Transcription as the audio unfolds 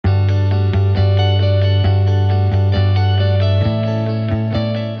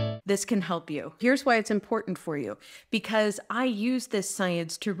this can help you. Here's why it's important for you. Because I use this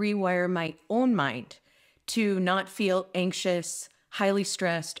science to rewire my own mind to not feel anxious, highly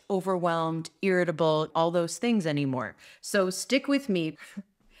stressed, overwhelmed, irritable, all those things anymore. So stick with me.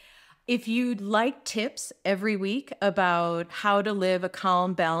 If you'd like tips every week about how to live a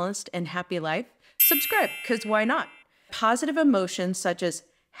calm, balanced, and happy life, subscribe, because why not? Positive emotions such as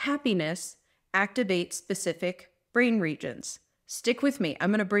happiness activate specific brain regions. Stick with me. I'm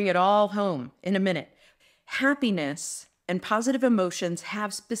going to bring it all home in a minute. Happiness and positive emotions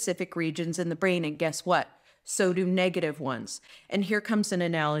have specific regions in the brain, and guess what? So do negative ones. And here comes an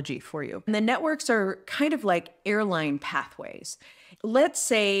analogy for you. And the networks are kind of like airline pathways. Let's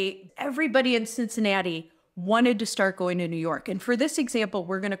say everybody in Cincinnati wanted to start going to New York. And for this example,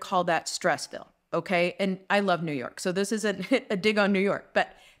 we're going to call that stressville. Okay. And I love New York. So this isn't a dig on New York,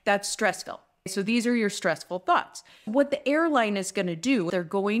 but that's stressville. So these are your stressful thoughts. What the airline is going to do, they're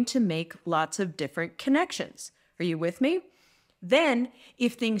going to make lots of different connections. Are you with me? Then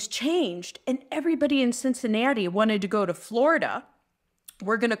if things changed and everybody in Cincinnati wanted to go to Florida,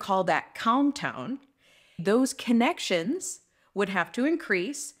 we're going to call that Calmtown. Those connections would have to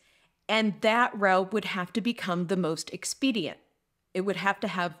increase, and that route would have to become the most expedient. It would have to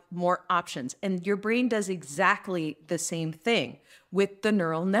have more options. And your brain does exactly the same thing with the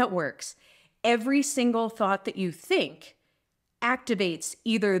neural networks. Every single thought that you think activates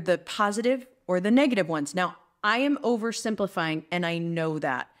either the positive or the negative ones. Now, I am oversimplifying, and I know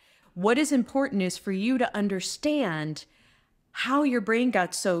that. What is important is for you to understand how your brain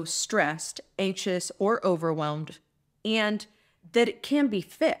got so stressed, anxious, or overwhelmed, and that it can be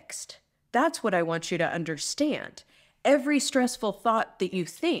fixed. That's what I want you to understand. Every stressful thought that you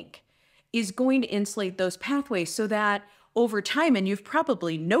think is going to insulate those pathways so that over time, and you've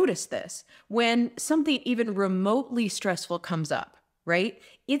probably noticed this, when something even remotely stressful comes up, right?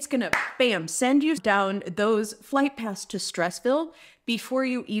 It's going to, bam, send you down those flight paths to stressville before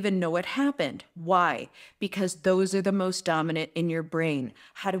you even know it happened. Why? Because those are the most dominant in your brain.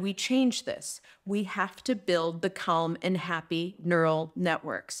 How do we change this? We have to build the calm and happy neural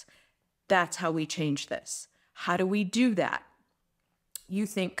networks. That's how we change this. How do we do that? You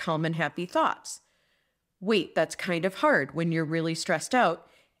think calm and happy thoughts. Wait, that's kind of hard when you're really stressed out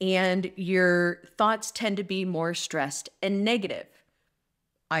and your thoughts tend to be more stressed and negative.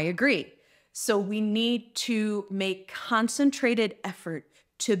 I agree. So we need to make concentrated effort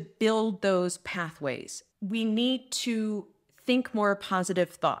to build those pathways. We need to think more positive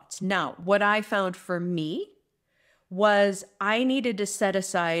thoughts. Now, what I found for me was I needed to set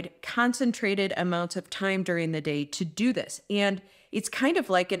aside concentrated amounts of time during the day to do this. And it's kind of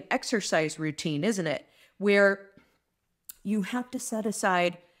like an exercise routine, isn't it? Where you have to set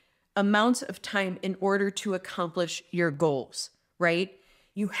aside amounts of time in order to accomplish your goals, right?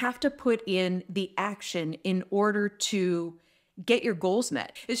 You have to put in the action in order to get your goals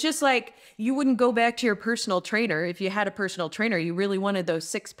met. It's just like you wouldn't go back to your personal trainer if you had a personal trainer, you really wanted those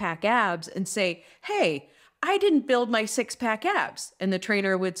six-pack abs and say, hey, I didn't build my six-pack abs. And the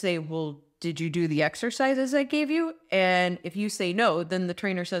trainer would say, well, did you do the exercises I gave you? And if you say no, then the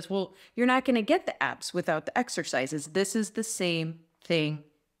trainer says, well, you're not going to get the abs without the exercises. This is the same thing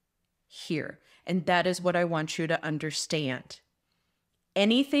here. And that is what I want you to understand.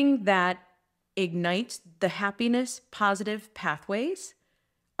 Anything that ignites the happiness, positive pathways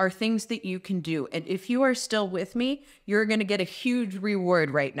are things that you can do. And if you are still with me, you're going to get a huge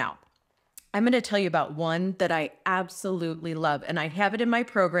reward right now. I'm going to tell you about one that I absolutely love, and I have it in my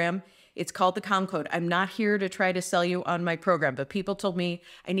program. It's called the Calm Code. I'm not here to try to sell you on my program, but people told me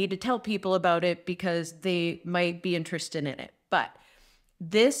I need to tell people about it because they might be interested in it. But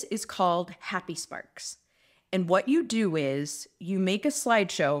this is called Happy Sparks. And what you do is you make a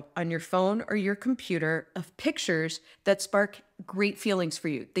slideshow on your phone or your computer of pictures that spark great feelings for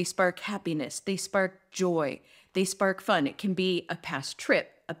you. They spark happiness. They spark joy. They spark fun. It can be a past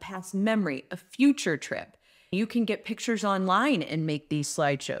trip, a past memory, a future trip. You can get pictures online and make these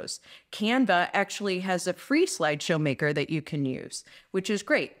slideshows. Canva actually has a free slideshow maker that you can use, which is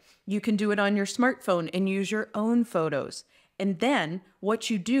great. You can do it on your smartphone and use your own photos. And then what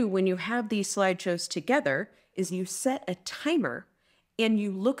you do when you have these slideshows together is you set a timer and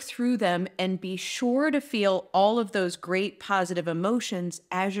you look through them and be sure to feel all of those great positive emotions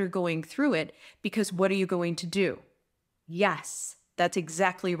as you're going through it, because what are you going to do? Yes, that's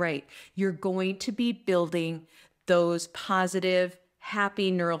exactly right. You're going to be building those positive, happy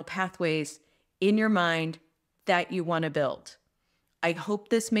neural pathways in your mind that you want to build. I hope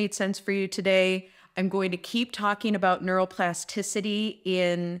this made sense for you today. I'm going to keep talking about neuroplasticity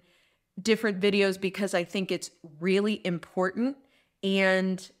in different videos because I think it's really important.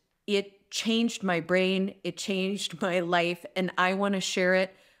 And It changed my brain. It changed my life. And I want to share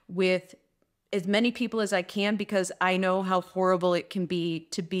it with as many people as I can because I know how horrible it can be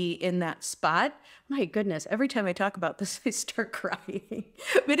to be in that spot. My goodness, every time I talk about this, I start crying.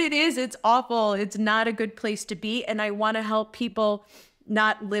 But it's awful. It's not a good place to be. And I want to help people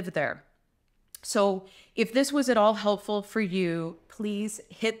not live there. So if this was at all helpful for you, please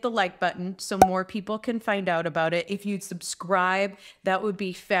hit the like button so more people can find out about it. If you'd subscribe, that would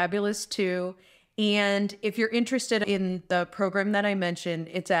be fabulous too. And if you're interested in the program that I mentioned,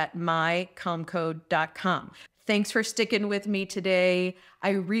 it's at mycalmcode.com. Thanks for sticking with me today. I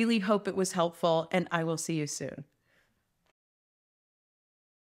really hope it was helpful, and I will see you soon.